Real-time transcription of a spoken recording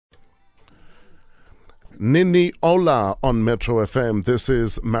Nini Ola on Metro FM. This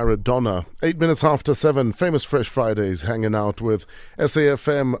is Maradona. 8 minutes after 7, famous Fresh Fridays, hanging out with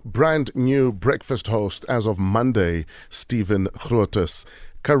SAFM brand new breakfast host as of Monday, Stephen Grootes.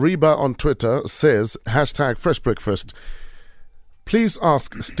 Kariba on Twitter says, hashtag Fresh Breakfast. Please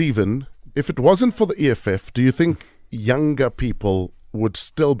ask Stephen, if it wasn't for the EFF, do you think younger people would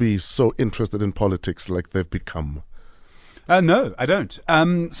still be so interested in politics like they've become? No, I don't.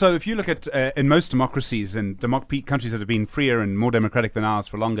 So if you look at in most democracies and countries that have been freer and more democratic than ours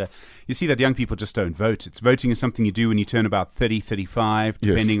for longer, you see that young people just don't vote. Voting is something you do when you turn about 30, 35,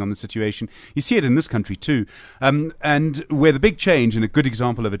 depending on the situation. You see it in this country too. And where the big change, and a good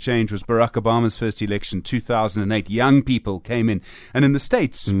example of a change, was Barack Obama's first election, 2008. Young people came in. And in the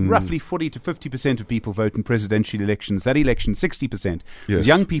States, roughly 40 to 50% of people vote in presidential elections. That election, 60%. It was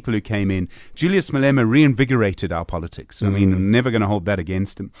young people who came in. Julius Malema reinvigorated our politics. I mean, I'm never going to hold that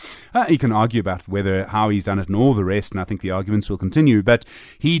against him. You can argue about how he's done it and all the rest, and I think the arguments will continue. But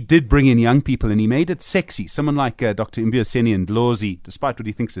he did bring in young people, and he made it sexy. Someone like Dr. Mbuyiseni Ndlozi, despite what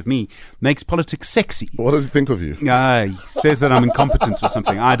he thinks of me, makes politics sexy. What does he think of you? He says that I'm incompetent or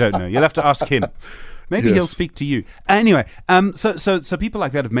something. I don't know. You'll have to ask him. Maybe he'll speak to you. Anyway, so people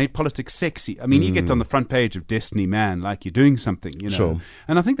like that have made politics sexy. I mean, you get on the front page of Destiny Man like you're doing something, you know. Sure.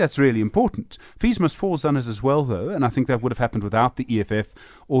 And I think that's really important. Fees Must Fall's done it as well, though, and I think that would have happened without the EFF,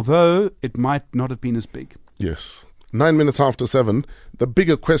 although it might not have been as big. Yes. 9 minutes after 7, the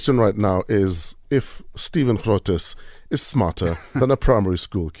bigger question right now is if Stephen Grootes is smarter than a primary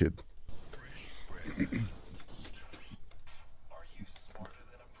school kid.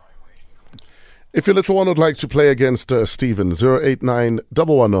 If your little one would like to play against Stephen, 089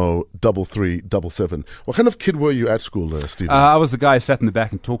 110 3377. What kind of kid were you at school, Stephen? I was the guy who sat in the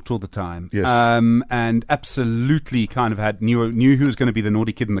back and talked all the time. Yes. And absolutely kind of knew who was going to be the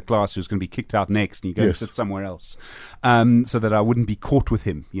naughty kid in the class who was going to be kicked out next, and you go and sit somewhere else, so that I wouldn't be caught with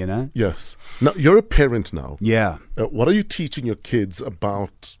him, you know? Yes. Now, you're a parent now. Yeah. What are you teaching your kids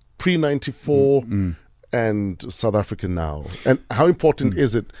about pre-94 and South Africa now? And how important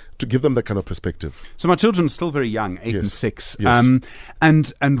is it to give them that kind of perspective? So my children are still very young, 8 and 6. Yes.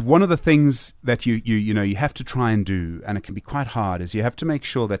 And one of the things that you have to try and do, and it can be quite hard, is you have to make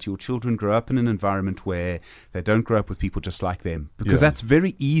sure that your children grow up in an environment where they don't grow up with people just like them, because that's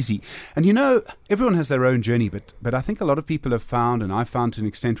very easy. And everyone has their own journey, but I think a lot of people have found, and I've found to an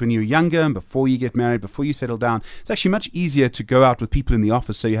extent, when you're younger and before you get married, before you settle down, it's actually much easier to go out with people in the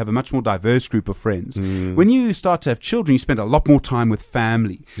office, so you have a much more diverse group of friends. When you start to have children, you spend a lot more time with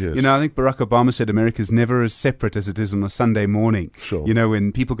family. Yes. I think Barack Obama said America's never as separate as it is on a Sunday morning. Sure.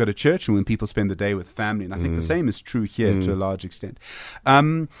 When people go to church and when people spend the day with family. And I think the same is true here to a large extent.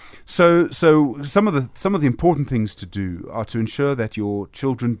 So some of the important things to do are to ensure that your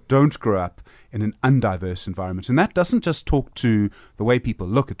children don't grow up in an undiverse environment. And that doesn't just talk to the way people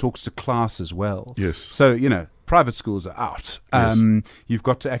look, it talks to class as well. Yes. So, private schools are out. You've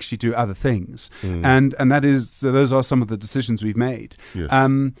got to actually do other things, and those are some of the decisions we've made. Yes.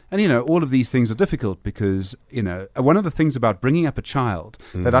 And all of these things are difficult because one of the things about bringing up a child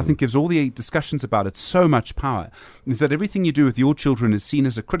that I think gives all the discussions about it so much power is that everything you do with your children is seen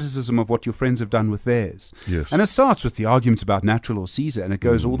as a criticism of what your friends have done with theirs. Yes. And it starts with the arguments about natural or Caesar, and it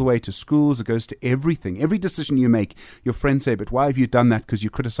goes all the way to schools. It goes to everything. Every decision you make, your friends say, "But why have you done that? Because you're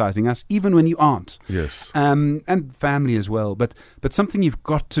criticizing us," even when you aren't. Yes. And family as well, but something you've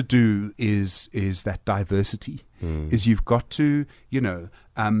got to do is that diversity. Is you've got to,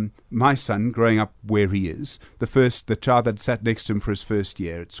 my son growing up where he is, the child that sat next to him for his first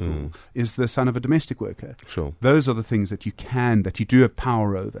year at school is the son of a domestic worker. Sure. Those are the things that you do have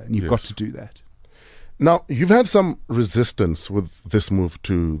power over, and you've got to do that. Now, you've had some resistance with this move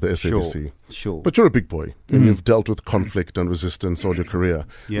to the SABC. Sure. But you're a big boy, and you've dealt with conflict and resistance all your career.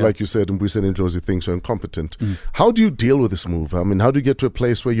 Yeah. Like you said, Mbuyiseni Ndlozi thinks you're incompetent. How do you deal with this move? I mean, how do you get to a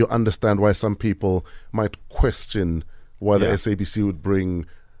place where you understand why some people might question why the SABC would bring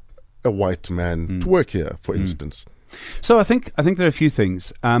a white man to work here, for instance? So I think there are a few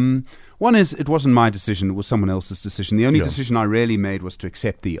things. One is, it wasn't my decision; it was someone else's decision. The only decision I really made was to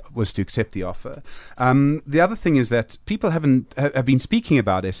accept the offer. The other thing is that people have been speaking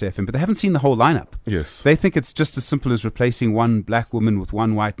about SFM, but they haven't seen the whole lineup. Yes, they think it's just as simple as replacing one black woman with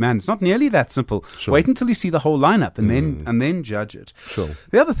one white man. It's not nearly that simple. Sure. Wait until you see the whole lineup and then judge it. Sure.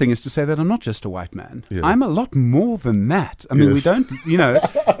 The other thing is to say that I'm not just a white man. Yeah. I'm a lot more than that. I mean, we don't.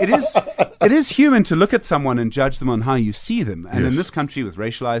 It is human to look at someone and judge them on how you see them. And in this country with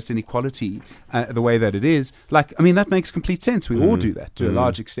racialized inequality, the way that it is, that makes complete sense. We all do that to a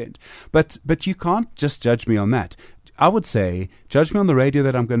large extent. But you can't just judge me on that. I would say, judge me on the radio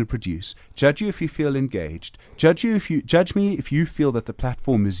that I'm going to produce. Judge you if you feel engaged. Judge me if you feel that the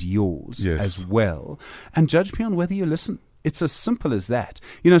platform is yours as well. And judge me on whether you listen. It's as simple as that.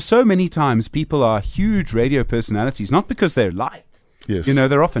 So many times people are huge radio personalities, not because they're liked. Yes.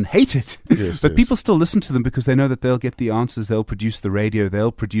 They're often hated. Yes, but people still listen to them because they know that they'll get the answers, they'll produce the radio,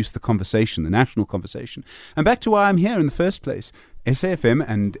 they'll produce the conversation, the national conversation. And back to why I'm here in the first place. SAFM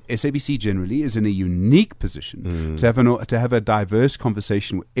and SABC generally is in a unique position to have a diverse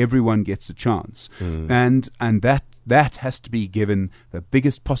conversation where everyone gets a chance. And that has to be given the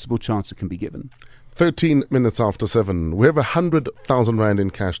biggest possible chance it can be given. 13 minutes after 7. We have 100,000 Rand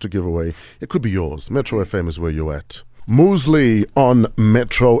in cash to give away. It could be yours. Metro FM is where you're at. Moosley on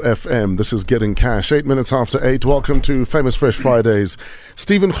Metro FM. This is Getting Cash. 8 minutes after 8. Welcome to Famous Fresh Fridays.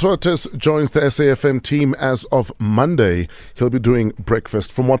 Stephen Grootes joins the SAFM team as of Monday. He'll be doing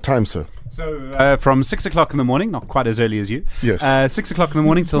breakfast. From what time, sir? So from 6 o'clock in the morning, not quite as early as you. Yes. 6 o'clock in the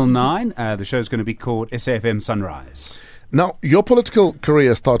morning till 9. The show's going to be called SAFM Sunrise. Now, your political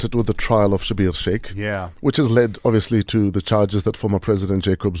career started with the trial of Schabir Shaik, which has led, obviously, to the charges that former President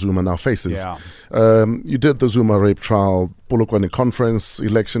Jacob Zuma now faces. You did the Zuma rape trial, Polokwane Conference,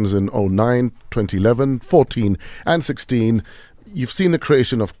 elections in 2009, 2011, 14 and 16. You've seen the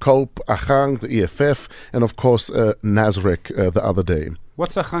creation of COPE, Achang, the EFF, and, of course, Nasrec the other day.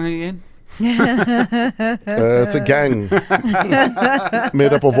 What's Achang again? It's a gang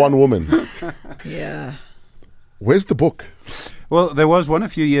made up of one woman. Yeah. Where's the book? Well, there was one a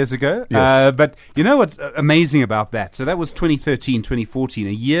few years ago. Yes. But you know what's amazing about that? So that was 2013, 2014,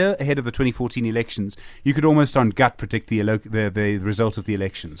 a year ahead of the 2014 elections. You could almost on gut predict the result of the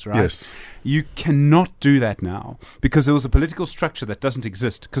elections, right? Yes. You cannot do that now because there was a political structure that doesn't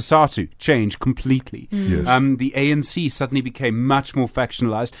exist. COSATU changed completely. Yes. The ANC suddenly became much more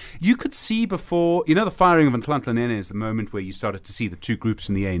factionalized. You could see before, the firing of Nhlanhla Nene is the moment where you started to see the two groups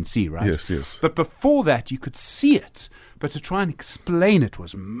in the ANC, right? Yes, yes. But before that, you could see it. But to try and explain it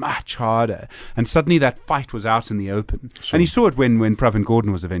was much harder. And suddenly that fight was out in the open. Sure. And you saw it when Pravin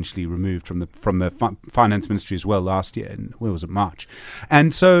Gordhan was eventually removed from the finance ministry as well last year. In, where was it, March?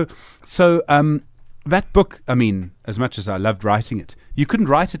 And so that book, as much as I loved writing it, you couldn't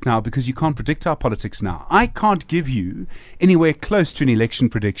write it now because you can't predict our politics now. I can't give you anywhere close to an election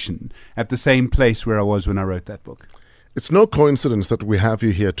prediction at the same place where I was when I wrote that book. It's no coincidence that we have you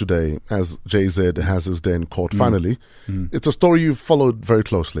here today as JZ has his day in court finally. It's a story you've followed very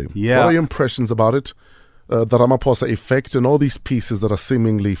closely. Yeah. What are your impressions about it? The Ramaphosa effect and all these pieces that are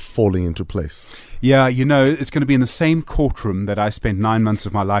seemingly falling into place. Yeah, it's going to be in the same courtroom that I spent 9 months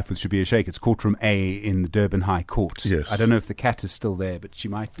of my life with Schabir Shaik. It's courtroom A in the Durban High Court. Yes. I don't know if the cat is still there, but she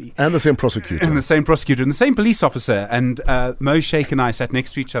might be. And the same prosecutor. And the same prosecutor and the same police officer. And Mo Shaik and I sat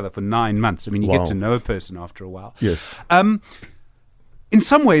next to each other for 9 months. You Wow. get to know a person after a while. Yes. In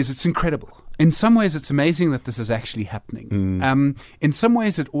some ways, it's incredible. In some ways, it's amazing that this is actually happening. In some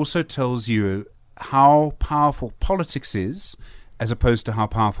ways, it also tells you how powerful politics is as opposed to how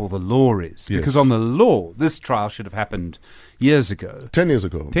powerful the law is. Because on the law, this trial should have happened years ago. 10 years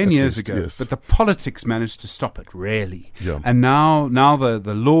ago. 10 years least, ago. yes. But the politics managed to stop it, really. Yeah. And now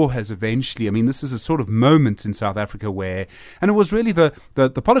the law has eventually, this is a sort of moment in South Africa where, and it was really the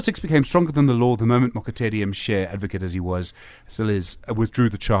politics became stronger than the law the moment Mokotedi Mshe, advocate as he was, still is, withdrew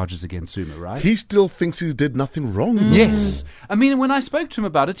the charges against Zuma, right? He still thinks he did nothing wrong. though. Yes. When I spoke to him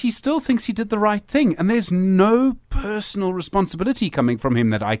about it, he still thinks he did the right thing. And there's no personal responsibility coming from him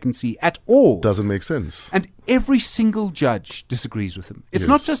that I can see at all. Doesn't make sense. And every single judge disagrees with him. It's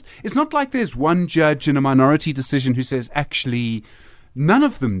Yes. it's not like there's one judge in a minority decision who says, actually, none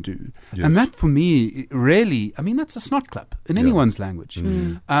of them do. Yes. And that, for me, really, that's a snot clap in anyone's language.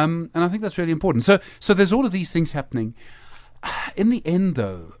 And I think that's really important. So there's all of these things happening. In the end,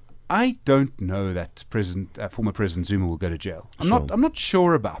 though, I don't know that former President Zuma will go to jail. I'm not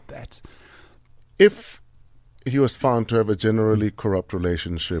sure about that. If he was found to have a generally corrupt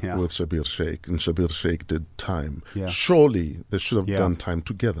relationship Yeah. with Schabir Shaik, and Schabir Shaik did time, Yeah. surely they should have Yeah. done time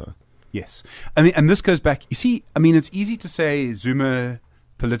together. Yes. And this goes back, you see, it's easy to say Zuma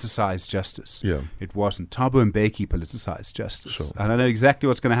politicized justice. Yeah. It wasn't. Thabo Mbeki politicized justice. Sure. And I know exactly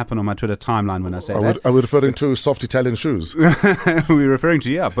what's going to happen on my Twitter timeline when I say that. Are we referring to soft Italian shoes? We're referring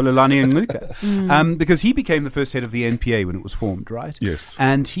to, Bulelani and Luka. Because he became the first head of the NPA when it was formed, right? Yes.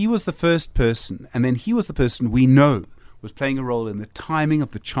 And he was the first person, and then he was the person we know was playing a role in the timing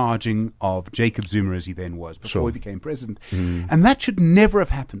of the charging of Jacob Zuma, as he then was, before he became president. And that should never have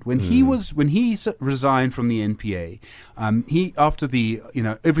happened. When he resigned from the NPA, he, after the,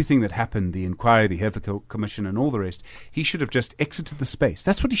 everything that happened, the inquiry, the Heffer Commission and all the rest, he should have just exited the space.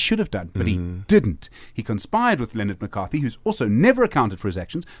 That's what he should have done, but he didn't. He conspired with Leonard McCarthy, who's also never accounted for his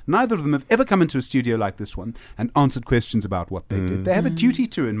actions. Neither of them have ever come into a studio like this one and answered questions about what they did. They have a duty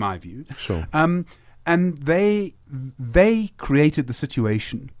to, in my view. Sure. And they created the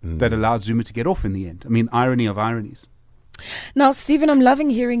situation that allowed Zuma to get off in the end. I mean, irony of ironies. Now, Stephen, I'm loving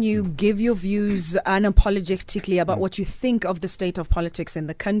hearing you give your views unapologetically about what you think of the state of politics in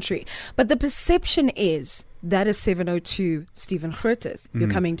the country. But the perception is that is 702 Stephen Grootes. You're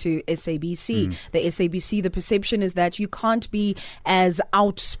coming to SABC. The SABC, the perception is that you can't be as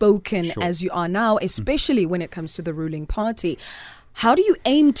outspoken as you are now, especially when it comes to the ruling party. How do you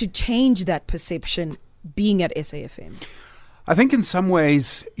aim to change that perception being at SAFM? I think in some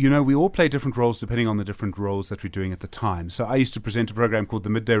ways, we all play different roles depending on the different roles that we're doing at the time. So I used to present a program called The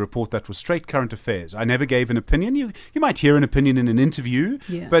Midday Report that was straight current affairs. I never gave an opinion. You might hear an opinion in an interview,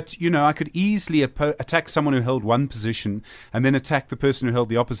 but, I could easily attack someone who held one position and then attack the person who held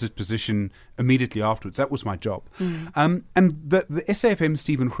the opposite position immediately afterwards. That was my job. And the SAFM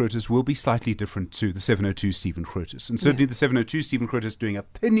Stephen Grootes will be slightly different to the 702 Stephen Grootes. And certainly the 702 Stephen Grootes doing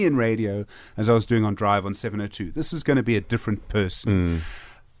opinion radio, as I was doing on Drive on 702. This is going to be a different person.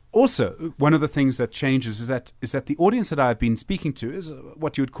 Also, one of the things that changes is that the audience that I've been speaking to is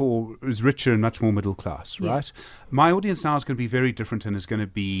what you would call is richer and much more middle class, right? My audience now is going to be very different and is going to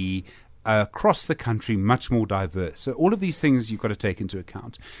be across the country much more diverse. So all of these things you've got to take into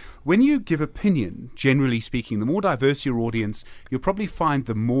account. When you give opinion, generally speaking, the more diverse your audience, you'll probably find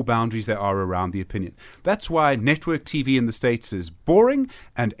the more boundaries there are around the opinion. That's why network TV in the States is boring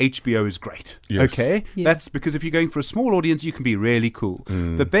and HBO is great. Yes. Okay? That's because if you're going for a small audience, you can be really cool.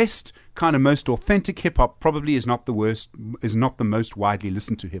 The best kind of most authentic hip-hop probably is not the most widely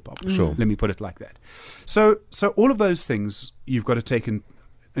listened to hip-hop. Sure. Let me put it like that. So all of those things you've got to take in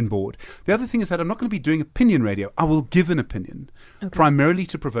board. The other thing is that I'm not going to be doing opinion radio. I will give an opinion, primarily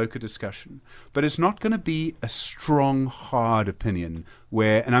to provoke a discussion. But it's not going to be a strong, hard opinion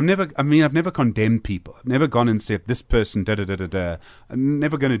and I've never condemned people. I've never gone and said, this person, da-da-da-da-da. I'm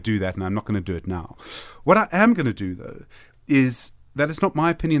never going to do that, and I'm not going to do it now. What I am going to do, though, is that it's not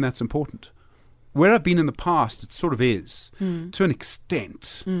my opinion that's important. Where I've been in the past, it sort of is, to an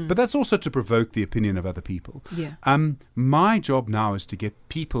extent. But that's also to provoke the opinion of other people. My job now is to get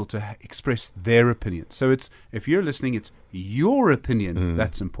people to express their opinion. So if you're listening, it's your opinion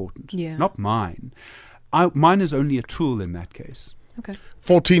that's important, not mine. Mine is only a tool in that case. Okay.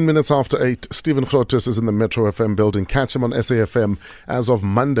 14 minutes after 8, Stephen Grootes is in the Metro FM building. Catch him on SAFM as of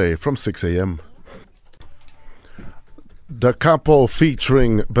Monday from 6 a.m. Da Capo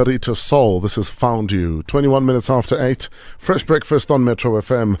featuring Burrito Soul. This is Found You. 21 minutes after 8. Fresh breakfast on Metro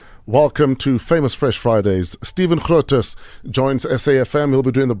FM. Welcome to Famous Fresh Fridays. Stephen Grootes joins SAFM. He'll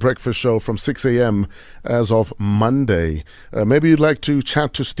be doing the breakfast show from 6 a.m. as of Monday. Maybe you'd like to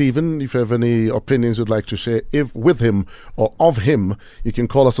chat to Stephen. If you have any opinions you'd like to share with him or of him, you can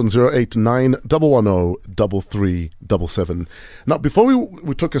call us on 089 110 3377. Now, before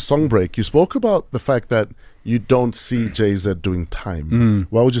we took a song break, you spoke about the fact that you don't see JZ doing time.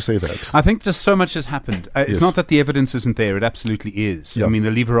 Why would you say that? I think just so much has happened. It's not that the evidence isn't there. It absolutely is. I mean,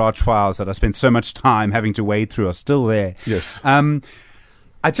 the Leverage files that I spent so much time having to wade through are still there. Yes.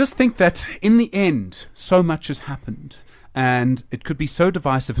 I just think that in the end, so much has happened. And it could be so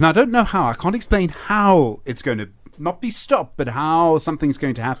divisive. And I don't know how. I can't explain how it's going to not be stopped, but how something's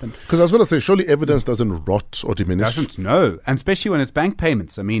going to happen. Because I was going to say, surely evidence doesn't rot or diminish. Doesn't, no. And especially when it's bank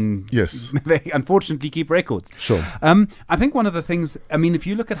payments. I mean, yes, they unfortunately keep records. Sure. I think one of the things, I mean, if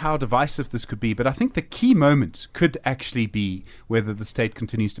you look at how divisive this could be, but I think the key moment could actually be whether the state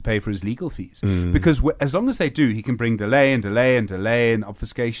continues to pay for his legal fees. Because as long as they do, he can bring delay and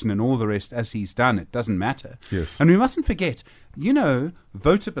obfuscation and all the rest as he's done. It doesn't matter. Yes. And we mustn't forget,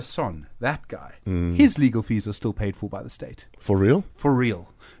 Wouter Basson, that guy, his legal fees are still paid for by the state. For real? For real.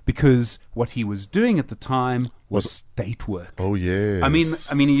 Because what he was doing at the time was state work. Oh, yes.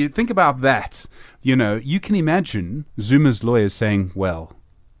 I mean, you think about that. You can imagine Zuma's lawyers saying, well,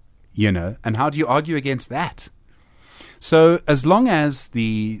 and how do you argue against that? So as long as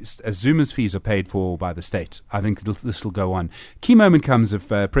Zuma's fees are paid for by the state, I think this will go on. Key moment comes if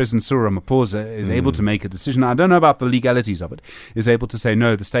President Cyril Ramaphosa is able to make a decision. I don't know about the legalities of it. Is able to say,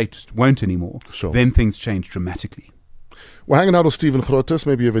 no, the state won't anymore. Sure. Then things change dramatically. We're hanging out with Stephen Grootes.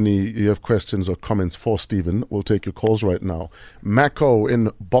 Maybe you have questions or comments for Stephen. We'll take your calls right now. Mako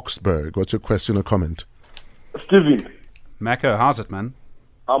in Boksburg. What's your question or comment? Stephen, Mako, how's it, man?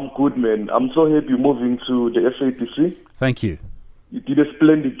 I'm good, man. I'm so happy moving to the SABC. Thank you. You did a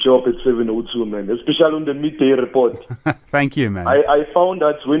splendid job at 702, man, especially on the midday report. Thank you, man. I found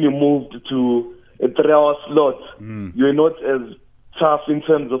that when you moved to a 3-hour slot, you're not as tough in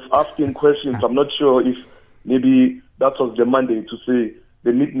terms of asking questions. I'm not sure if maybe that was the mandate to say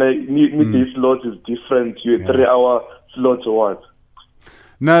the midday slot is different. You're a 3-hour slot or what?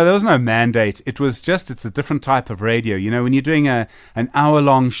 No, there was no mandate. It's a different type of radio. You know, when you're doing an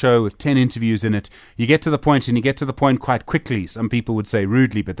hour-long show with 10 interviews in it, you get to the point, and you get to the point quite quickly. Some people would say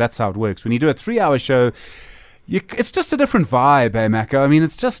rudely, but that's how it works. When you do a 3-hour show, it's just a different vibe, eh, Mako? I mean,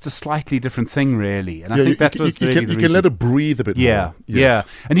 it's just a slightly different thing, really. And I think that was really the reason. You can let it breathe a bit more. Yes. Yeah.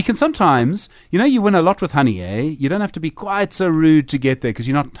 And you can sometimes, you win a lot with honey, eh? You don't have to be quite so rude to get there because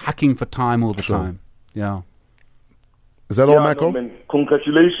you're not hacking for time all the time. Yeah. Is that all, Mako? No,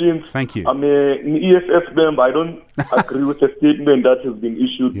 congratulations. Thank you. I'm an EFF member. I don't agree with the statement that has been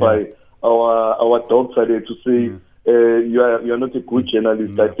issued by our dogs there to say you are not a good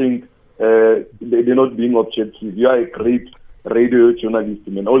journalist. I think they're not being objective. You are a great radio journalist,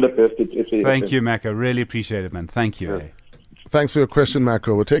 man. All the best at SAFM. Thank you, Mako. Really appreciate it, man. Thank you. Yeah. Thanks for your question,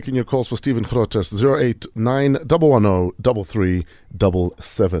 Mako. We're taking your calls for Stephen Grootes, 089 110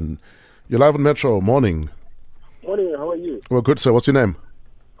 3377. You're live on Metro. Morning. Morning, how are you? Well, good, sir. What's your name?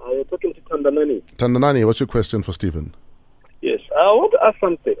 I'm talking to Tandanani. Tandanani, what's your question for Stephen? Yes, I want to ask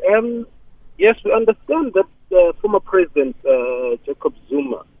something. Yes, we understand that former President Jacob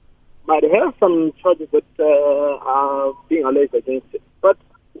Zuma might have some charges that are being alleged against him. But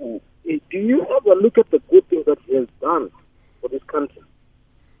do you ever look at the good things that he has done for this country?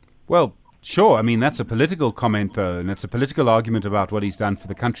 Well, sure. I mean, that's a political comment, though, and it's a political argument about what he's done for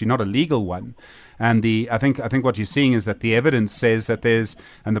the country, not a legal one. And I think what you're seeing is that the evidence says that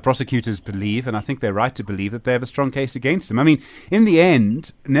and the prosecutors believe, and I think they're right to believe, that they have a strong case against him. I mean, in the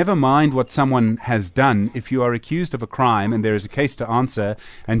end, never mind what someone has done. If you are accused of a crime and there is a case to answer,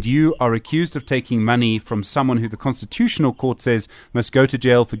 and you are accused of taking money from someone who the Constitutional Court says must go to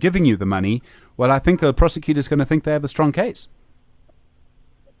jail for giving you the money, well, I think the prosecutor's going to think they have a strong case.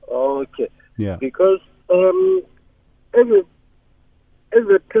 Okay. Yeah. Because as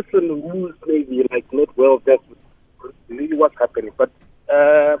a person who's maybe like not well, that's really what's happening. But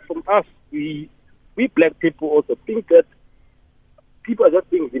from us, we black people also think that people are just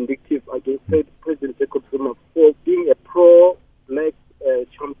being vindictive against President Jacob Zuma for being a pro-black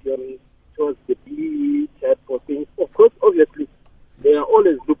champion towards the BE type of things. Of course, obviously, there are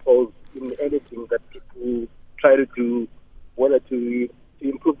always loopholes in anything that people try to do, whether to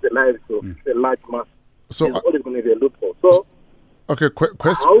improve the lives of a large mass. So, there's always going to be a loophole. So, okay,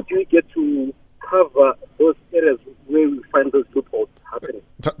 question. How do we get to cover those areas where we find those loopholes happening?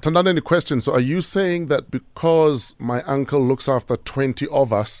 Tandani, the question. So are you saying that because my uncle looks after 20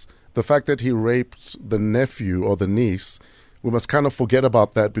 of us, the fact that he raped the nephew or the niece, we must kind of forget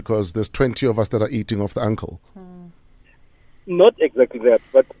about that because there's 20 of us that are eating off the uncle? Not exactly that,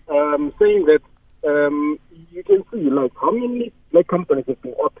 but I'm saying that you can see like how many black companies have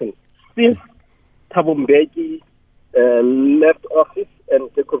been opened since Thabo Mbeki left office and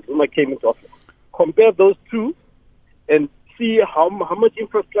Jacob Zuma came into office. Compare those two and see how much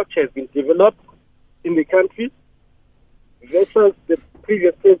infrastructure has been developed in the country versus the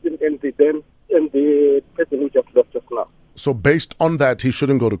previous president and the president who just left us now. So based on that, he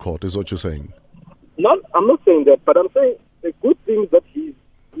shouldn't go to court, is what you're saying? No, I'm not saying that, but I'm saying the good things that he's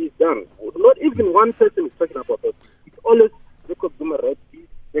done. Not even one person is talking about that. It's always Jacob Zuma raped this,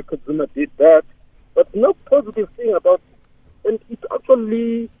 Jacob Zuma did that, but no positive thing about it. And it's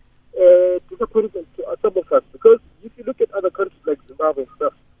actually disappointing to some of us because if you look at other countries like Zimbabwe and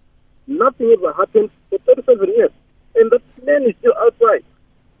stuff, nothing ever happened for 37 years. And that man is still outside.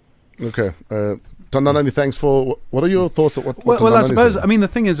 Okay. Tandanani, thanks for... What are your thoughts? Well, I suppose, I mean, the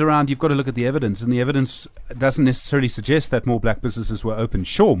thing is around, you've got to look at the evidence, and the evidence doesn't necessarily suggest that more black businesses were open.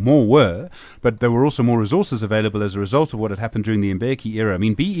 Sure, more were, but there were also more resources available as a result of what had happened during the Mbeki era. I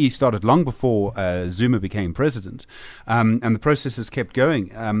mean, BE started long before Zuma became president, and the processes kept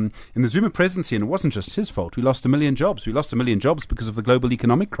going. In the Zuma presidency, and it wasn't just his fault, we lost 1 million jobs. We lost 1 million jobs because of the global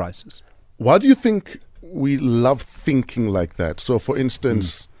economic crisis. Why do you think we love thinking like that? So, for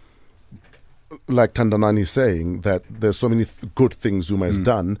instance... like Tandanani saying that there's so many good things Zuma has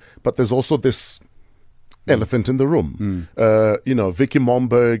done, but there's also this elephant in the room. Vicky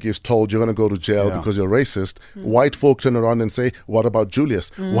Momberg is told you're going to go to jail because you're racist. White folk turn around and say, what about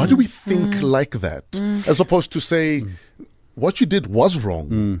Julius? Why do we think like that? As opposed to say, what you did was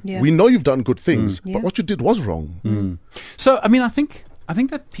wrong. We know you've done good things, but what you did was wrong. So, I mean, I think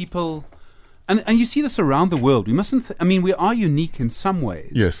that people... And you see this around the world. We mustn't. We are unique in some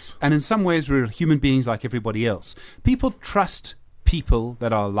ways. Yes. And in some ways, we're human beings like everybody else. People trust people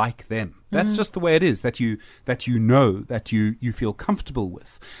that are like them. That's just the way it is, that you know, that you feel comfortable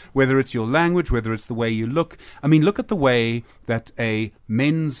with. Whether it's your language, whether it's the way you look. Look at the way that a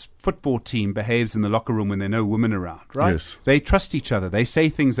men's football team behaves in the locker room when there are no women around, right? Yes. They trust each other. They say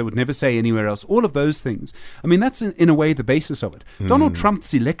things they would never say anywhere else. All of those things. That's in a way the basis of it. Donald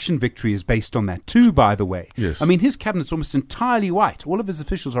Trump's election victory is based on that too, by the way. Yes. His cabinet's almost entirely white. All of his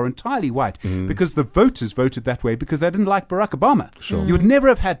officials are entirely white because the voters voted that way because they didn't like Barack Obama. Sure. You would never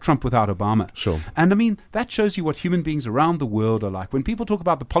have had Trump without Obama. Sure. And that shows you what human beings around the world are like. When people talk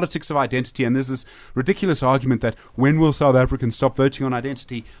about the politics of identity, and there's this ridiculous argument that when will South Africans stop voting on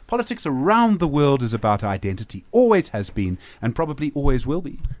identity, politics around the world is about identity. Always has been, and probably always will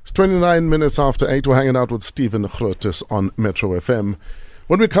be. It's 29 minutes after 8. We're hanging out with Stephen Grootes on Metro FM.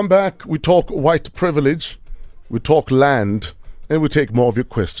 When we come back, we talk white privilege, we talk land, and we take more of your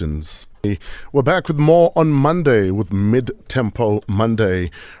questions. We're back with more on Monday with Mid-Tempo Monday.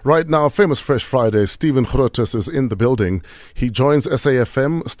 Right now, Famous Fresh Friday, Stephen Grootes is in the building. He joins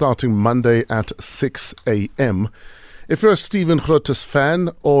SAFM starting Monday at 6 a.m. If you're a Stephen Grootes fan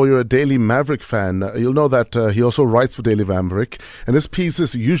or you're a Daily Maverick fan, you'll know that he also writes for Daily Maverick, and his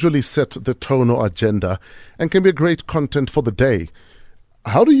pieces usually set the tone or agenda and can be a great content for the day.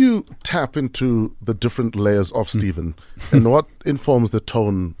 How do you tap into the different layers of Stephen, and what informs the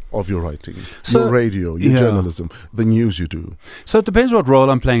tone of your writing, your radio, your journalism, the news you do? So it depends what role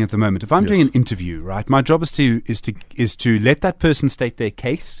I'm playing at the moment. If I'm doing an interview, right, my job is to let that person state their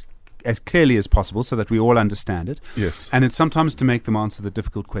case as clearly as possible so that we all understand it. Yes. And it's sometimes to make them answer the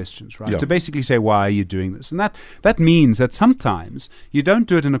difficult questions, right? Yeah. To basically say, why are you doing this? And that means that sometimes you don't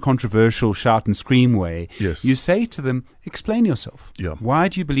do it in a controversial shout and scream way. Yes. You say to them, explain yourself. Yeah. Why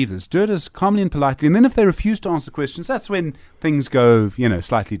do you believe this? Do it as calmly and politely. And then if they refuse to answer questions, that's when things go,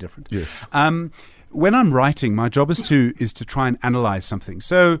 slightly different. Yes. When I'm writing, my job is to try and analyze something.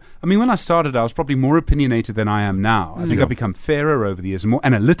 So, when I started, I was probably more opinionated than I am now. I think I've become fairer over the years and more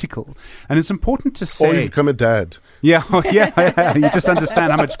analytical. And it's important to say... Or you've become a dad. Yeah. You just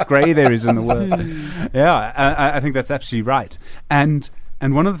understand how much grey there is in the world. I think that's absolutely right.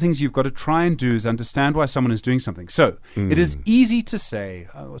 And one of the things you've got to try and do is understand why someone is doing something. So it is easy to say,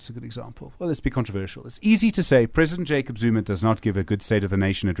 what's a good example? Well, let's be controversial. It's easy to say President Jacob Zuma does not give a good State of the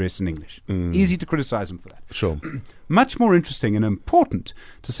Nation address in English. Easy to criticize him for that. Sure. Much more interesting and important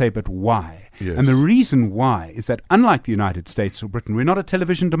to say, but why? Yes. And the reason why is that unlike the United States or Britain, we're not a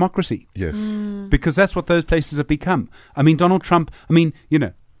television democracy. Yes. Because that's what those places have become. Donald Trump,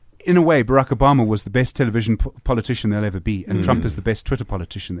 in a way, Barack Obama was the best television politician there'll ever be, and Trump is the best Twitter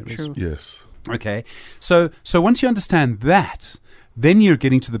politician there is. Yes. Okay, so once you understand that, then you're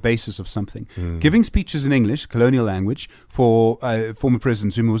getting to the basis of something. Giving speeches in English, colonial language, for former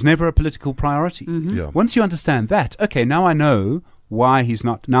President Zuma was never a political priority. Yeah. Once you understand that, okay, now I know why he's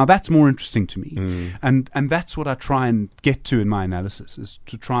not. Now that's more interesting to me. And that's what I try and get to in my analysis, is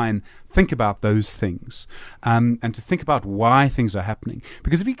to try and think about those things and to think about why things are happening.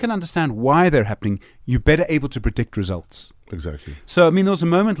 Because if you can understand why they're happening, you're better able to predict results. Exactly. So, there was a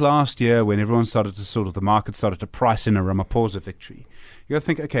moment last year when everyone started to the market started to price in a Ramaphosa victory. You got to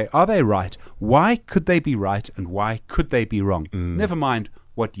think, okay, are they right? Why could they be right? And why could they be wrong? Never mind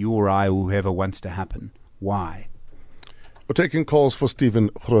what you or I or whoever wants to happen. Why? We're taking calls for Stephen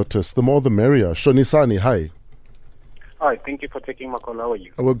Grootes. The more the merrier. Shonisani, hi. Hi, thank you for taking my call. How are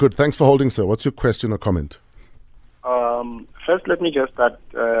you? Well, good. Thanks for holding, sir. What's your question or comment? First, let me just start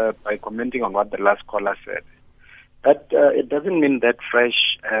by commenting on what the last caller said. That it doesn't mean that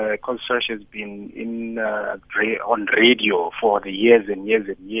because Fresh has been on radio for the years and years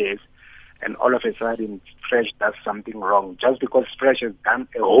and years, and all of a sudden Fresh does something wrong. Just because Fresh has done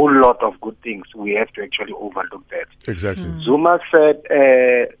a whole lot of good things, we have to actually overlook that. Exactly. Zuma said,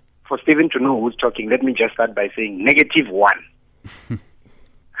 for Stephen to know who's talking, let me just start by saying -1.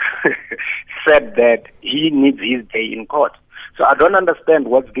 Said that he needs his day in court. So I don't understand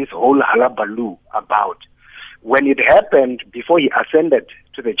what's this whole hullabaloo about. When it happened, before he ascended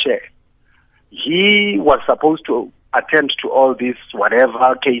to the chair, he was supposed to attend to all these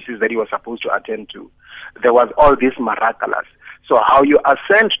whatever cases that he was supposed to attend to. There was all this miraculous. So how you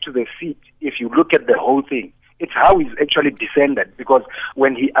ascend to the seat, if you look at the whole thing, it's how he's actually descended. Because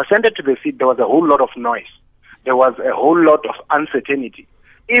when he ascended to the seat, there was a whole lot of noise. There was a whole lot of uncertainty.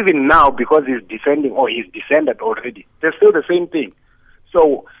 Even now, because he's descending or he's descended already, there's still the same thing.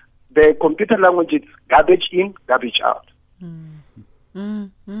 So the computer language is garbage in, garbage out.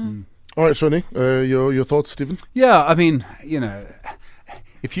 All right, Shoni, your thoughts, Stephen? Yeah,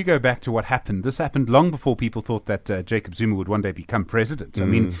 if you go back to what happened, this happened long before people thought that Jacob Zuma would one day become president. I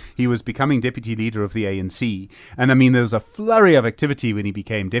mean, he was becoming deputy leader of the ANC. And I mean, there was a flurry of activity when he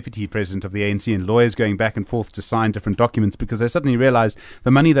became deputy president of the ANC, and lawyers going back and forth to sign different documents because they suddenly realized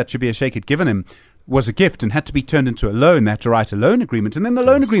the money that Shabir Shaik had given him was a gift and had to be turned into a loan. They had to write a loan agreement, and then the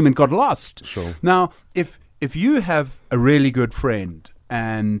loan agreement got lost. Sure. Now, if you have a really good friend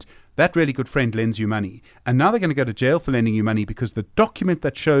and that really good friend lends you money, and now they're going to go to jail for lending you money because the document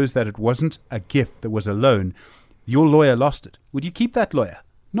that shows that it wasn't a gift, that was a loan, your lawyer lost it. Would you keep that lawyer?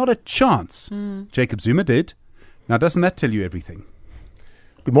 Not a chance. Jacob Zuma did. Now, doesn't that tell you everything?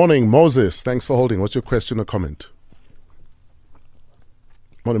 Good morning, Moses. Thanks for holding. What's your question or comment?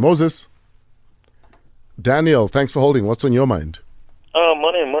 Morning, Moses. Daniel, thanks for holding. What's on your mind?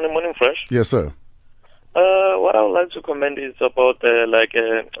 Morning, Fresh. Yes, sir. What I would like to comment is about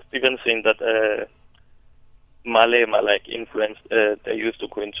Stephen saying that Malema influenced they used to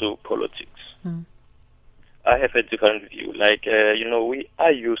go into politics. I have a different view. I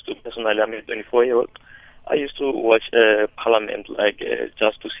used to personally, I'm a 24-year-old. I used to watch Parliament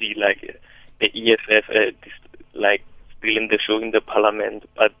just to see the EFF stealing the show in the Parliament,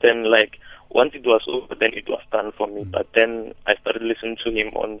 but then once it was over, then it was done for me. But then I started listening to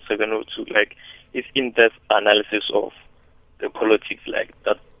him on 702, his in-depth analysis of the politics.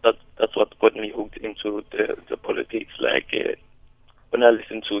 That's what got me hooked into the politics. When I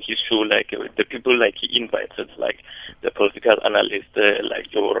listened to his show, the people he invited, the political analysts,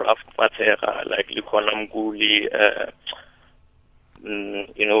 Joe Raf Patera, Likwana Mguli,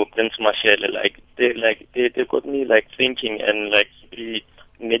 Prince Marshall, they got me thinking, and he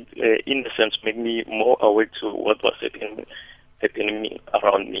made, in a sense, made me more aware to what was happening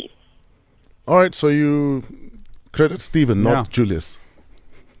around me. All right, so you credit Stephen, not Julius.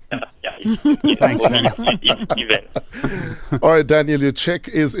 Thanks, Daniel. Even. All right, Daniel, your check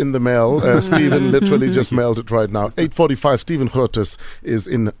is in the mail. Stephen literally just mailed it right now. 8:45, Stephen Grootes is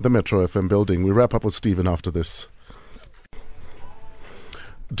in the Metro FM building. We wrap up with Stephen after this.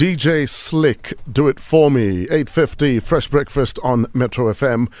 DJ Slick, do it for me. 8:50, Fresh Breakfast on Metro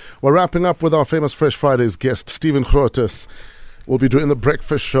FM. We're wrapping up with our famous Fresh Fridays guest, Stephen Grootes. We'll be doing the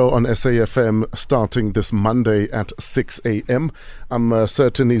breakfast show on SAFM starting this Monday at 6 a.m. I'm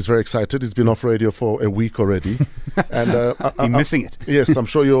certain he's very excited. He's been off radio for a week already. And I'm missing it. Yes, I'm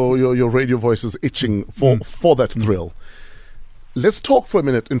sure your radio voice is itching for that thrill. Let's talk for a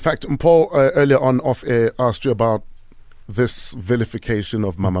minute. In fact, Paul earlier on off air asked you about this vilification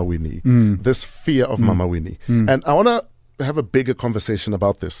of Mama Winnie, this fear of Mama Winnie. And I want to have a bigger conversation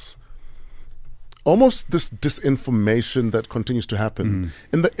about this. Almost this disinformation that continues to happen.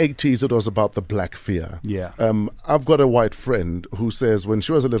 In the 80s, it was about the black fear. Yeah. I've got a white friend who says when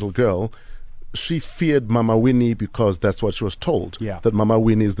she was a little girl, she feared Mama Winnie because that's what she was told, that Mama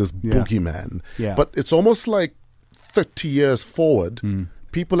Winnie is this boogeyman. Yeah. But it's almost like 30 years forward,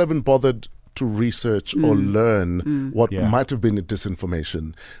 people haven't bothered to research or learn what might have been a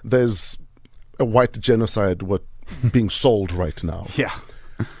disinformation. There's a white genocide being sold right now. Yeah.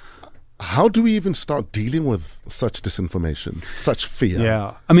 How do we even start dealing with such disinformation, such fear?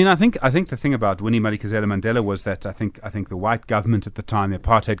 Yeah, I mean, I think the thing about Winnie Madikizela Mandela was that I think the white government at the time, the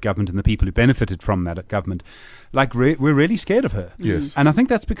apartheid government, and the people who benefited from that government, we're really scared of her. Yes, and I think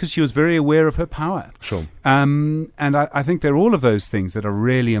that's because she was very aware of her power. Sure. And I think they're all of those things that are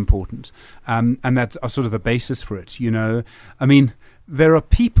really important, and that are sort of the basis for it. I mean, there are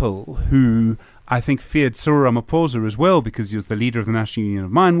people who I think feared Cyril Ramaphosa as well because he was the leader of the National Union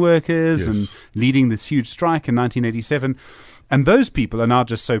of Mine Workers and leading this huge strike in 1987. And those people are now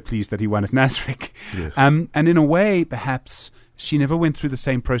just so pleased that he won at Nasrec. Yes. And in a way, perhaps she never went through the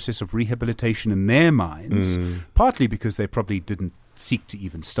same process of rehabilitation in their minds, partly because they probably didn't seek to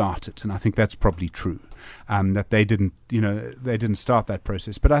even start it. And I think that's probably true, that they didn't start that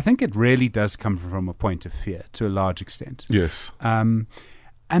process. But I think it really does come from a point of fear to a large extent. Yes. And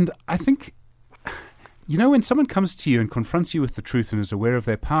I think, when someone comes to you and confronts you with the truth and is aware of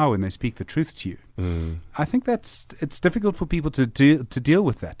their power and they speak the truth to you, I think it's difficult for people to deal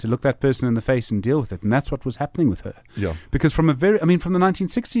with that, to look that person in the face and deal with it. And that's what was happening with her. Yeah. Because from the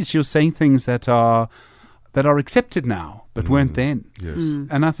 1960s, she was saying things that are accepted now, but weren't then. Yes.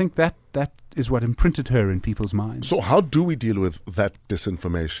 And I think that is what imprinted her in people's minds. So how do we deal with that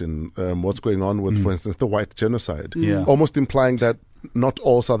disinformation? What's going on with, for instance, the white genocide? Yeah. Almost implying that not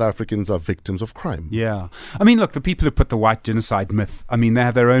all South Africans are victims of crime. Yeah. I mean, look, the people who put the white genocide myth, I mean, they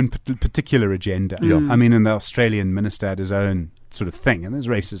have their own particular agenda. Yeah. I mean, and the Australian minister had his own sort of thing, and there's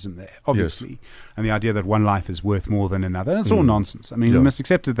racism there, obviously, and the idea that one life is worth more than another. And it's all nonsense. I mean, we must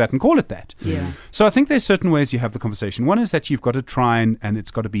accept that and call it that. Yeah. So I think there's certain ways you have the conversation. One is that you've got to try and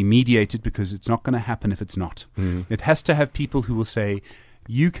it's got to be mediated, because it's not going to happen if it's not. It has to have people who will say,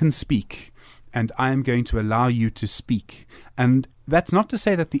 you can speak, and I am going to allow you to speak. And that's not to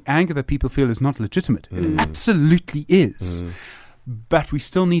say that the anger that people feel is not legitimate. It absolutely is. But we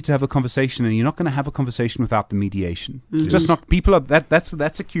still need to have a conversation, and you're not going to have a conversation without the mediation. It's just not, people are,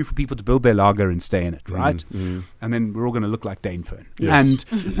 that's a cue for people to build their lager and stay in it, right? And then we're all going to look like Dane Fern.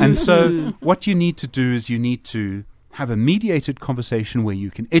 And so what you need to do is you need to have a mediated conversation where you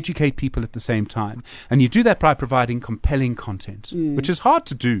can educate people at the same time. And you do that by providing compelling content, which is hard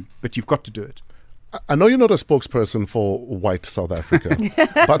to do, but you've got to do it. I know you're not a spokesperson for white South Africa,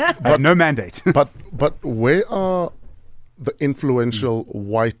 but no mandate. but where are the influential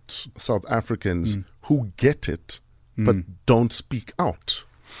white South Africans who get it but don't speak out?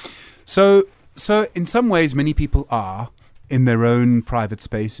 So in some ways, many people are in their own private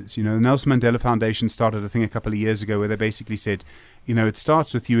spaces. You know, the Nelson Mandela Foundation started a thing a couple of years ago where they basically said, you know, it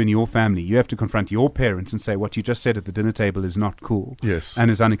starts with you and your family. You have to confront your parents and say what you just said at the dinner table is not cool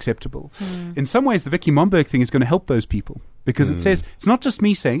and is unacceptable. In some ways, the Vicky Momberg thing is going to help those people, because it says it's not just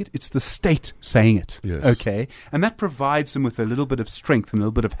me saying it, it's the state saying it. Okay? And that provides them with a little bit of strength and a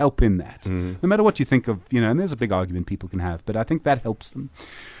little bit of help in that. No matter what you think of, you know, and there's a big argument people can have, but I think that helps them.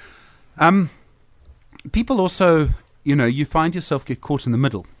 People also, you know, you find yourself get caught in the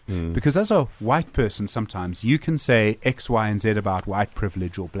middle, because as a white person, sometimes you can say X, Y, and Z about white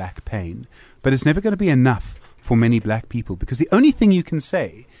privilege or black pain, but it's never going to be enough for many black people, because the only thing you can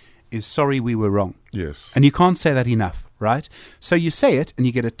say is, sorry, we were wrong. Yes. And you can't say that enough, right? So you say it and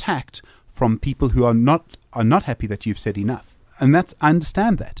you get attacked from people who are not happy that you've said enough. And I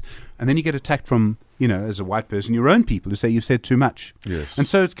understand that. And then you get attacked from, you know, as a white person, your own people who say you've said too much. Yes. And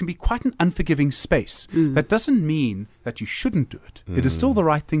so it can be quite an unforgiving space. That doesn't mean that you shouldn't do it. It is still the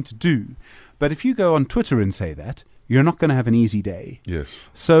right thing to do. But if you go on Twitter and say that, you're not going to have an easy day. Yes.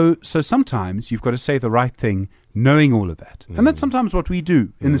 So sometimes you've got to say the right thing, knowing all of that. And that's sometimes what we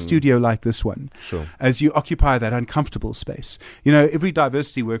do in a studio like this one, as you occupy that uncomfortable space. You know, every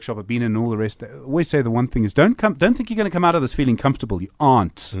diversity workshop I've been in and all the rest, they always say the one thing is, don't think you're going to come out of this feeling comfortable. You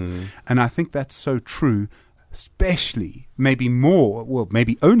aren't. And I think that's so true, especially maybe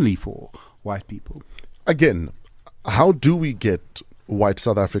only for white people. Again, how do we get white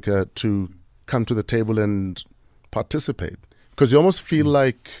South Africa to come to the table and participate? Because you almost feel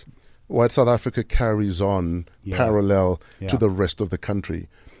like white South Africa carries on parallel to the rest of the country.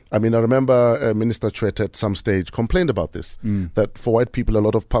 I mean, I remember Minister Chweta at some stage complained about this, that for white people, a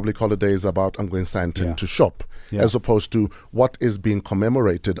lot of public holidays are about, I'm going Sandton to shop, as opposed to what is being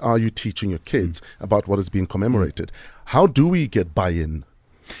commemorated. Are you teaching your kids about what is being commemorated? How do we get buy-in?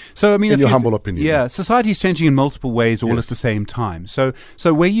 So I mean, in your humble opinion, society is changing in multiple ways, all at the same time. So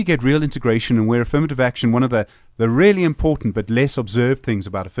where you get real integration, and where affirmative action, one of the really important but less observed things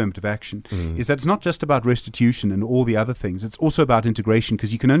about affirmative action is that it's not just about restitution and all the other things. It's also about integration,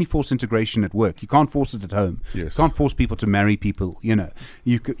 because you can only force integration at work. You can't force it at home. You can't force people to marry people. You know,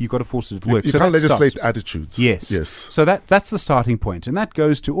 you've got to force it at work. You can't legislate attitudes. Yes. So that's the starting point, and that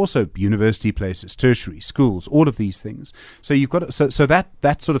goes to also university places, tertiary schools, all of these things. So you've got so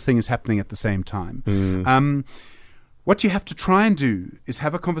that sort of thing is happening at the same time. What you have to try and do is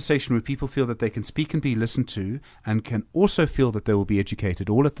have a conversation where people feel that they can speak and be listened to, and can also feel that they will be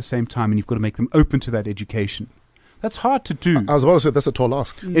educated all at the same time, and you've got to make them open to that education. That's hard to do. I was about to say, that's a tall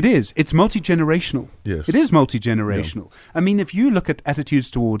ask. It is. It's multi-generational. Yes. It is multi-generational. Yeah. I mean, if you look at attitudes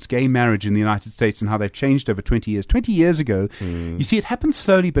towards gay marriage in the United States and how they've changed over 20 years. 20 years ago, you see it happens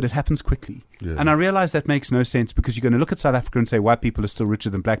slowly, but it happens quickly. Yeah. And I realize that makes no sense, because you're going to look at South Africa and say white people are still richer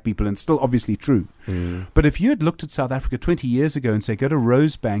than black people, and it's still obviously true. But if you had looked at South Africa 20 years ago and say, go to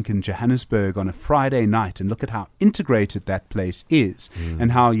Rosebank in Johannesburg on a Friday night and look at how integrated that place is,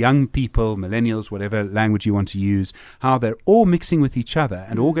 and how young people, millennials, whatever language you want to use, how they're all mixing with each other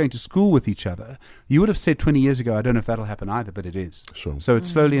and all going to school with each other, you would have said 20 years ago, I don't know if that'll happen either, but it is. Sure. So it's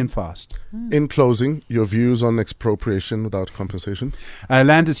slowly and fast. In closing, your views on expropriation without compensation?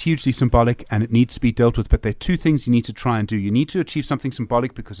 Land is hugely symbolic, and it needs to be dealt with, but there are two things you need to try and do. You need to achieve something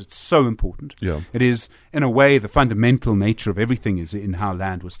symbolic because it's so important. Yeah. It is, in a way, the fundamental nature of everything is in how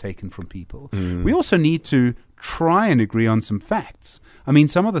land was taken from people. We also need to try and agree on some facts. I mean,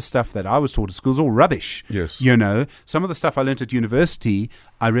 some of the stuff that I was taught at school is all rubbish. Yes. You know, some of the stuff I learned at university,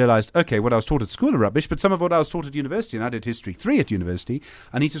 I realized, okay, what I was taught at school are rubbish, but some of what I was taught at university, and I did History 3 at university,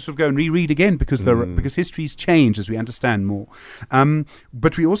 I need to sort of go and reread again because history's changed as we understand more.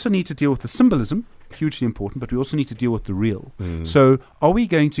 But we also need to deal with the symbolism hugely important, but we also need to deal with the real. So are we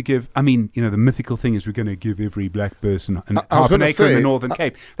going to give, I mean, the mythical thing is we're going to give every black person half an acre in the Northern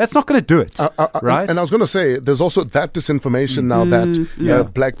Cape. That's not going to do it, right? And I was going to say, there's also that disinformation now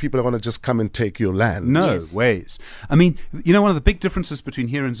that black people are going to just come and take your land. No ways. I mean, one of the big differences between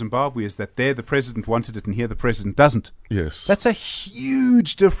here and Zimbabwe is that there the president wanted it and here the president doesn't. Yes. That's a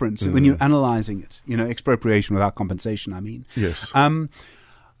huge difference when you're analyzing it. Expropriation without compensation, I mean. Yes.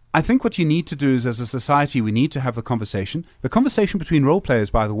 I think what you need to do is, as a society, we need to have the conversation. The conversation between role players,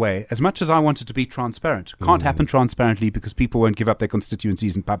 by the way, as much as I want it to be transparent, can't happen transparently because people won't give up their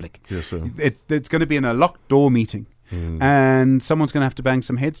constituencies in public. Yes, sir. It's going to be in a locked door meeting. And someone's going to have to bang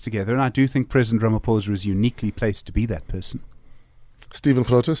some heads together. And I do think President Ramaphosa is uniquely placed to be that person. Stephen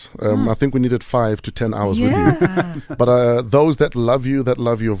Grootes, I think we needed 5 to 10 hours with you. But those that love you, that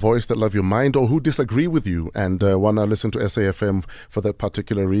love your voice, that love your mind, or who disagree with you and want to listen to SAFM for that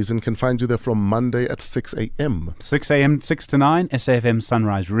particular reason, can find you there from Monday at 6 a.m. 6 a.m., 6 to 9, SAFM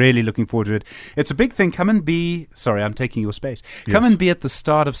Sunrise. Really looking forward to it. It's a big thing. Come and be, sorry, I'm taking your space. Come and be at the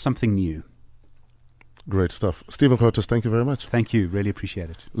start of something new. Great stuff. Stephen Grootes, thank you very much. Thank you. Really appreciate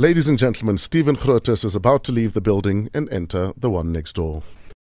it. Ladies and gentlemen, Stephen Grootes is about to leave the building and enter the one next door.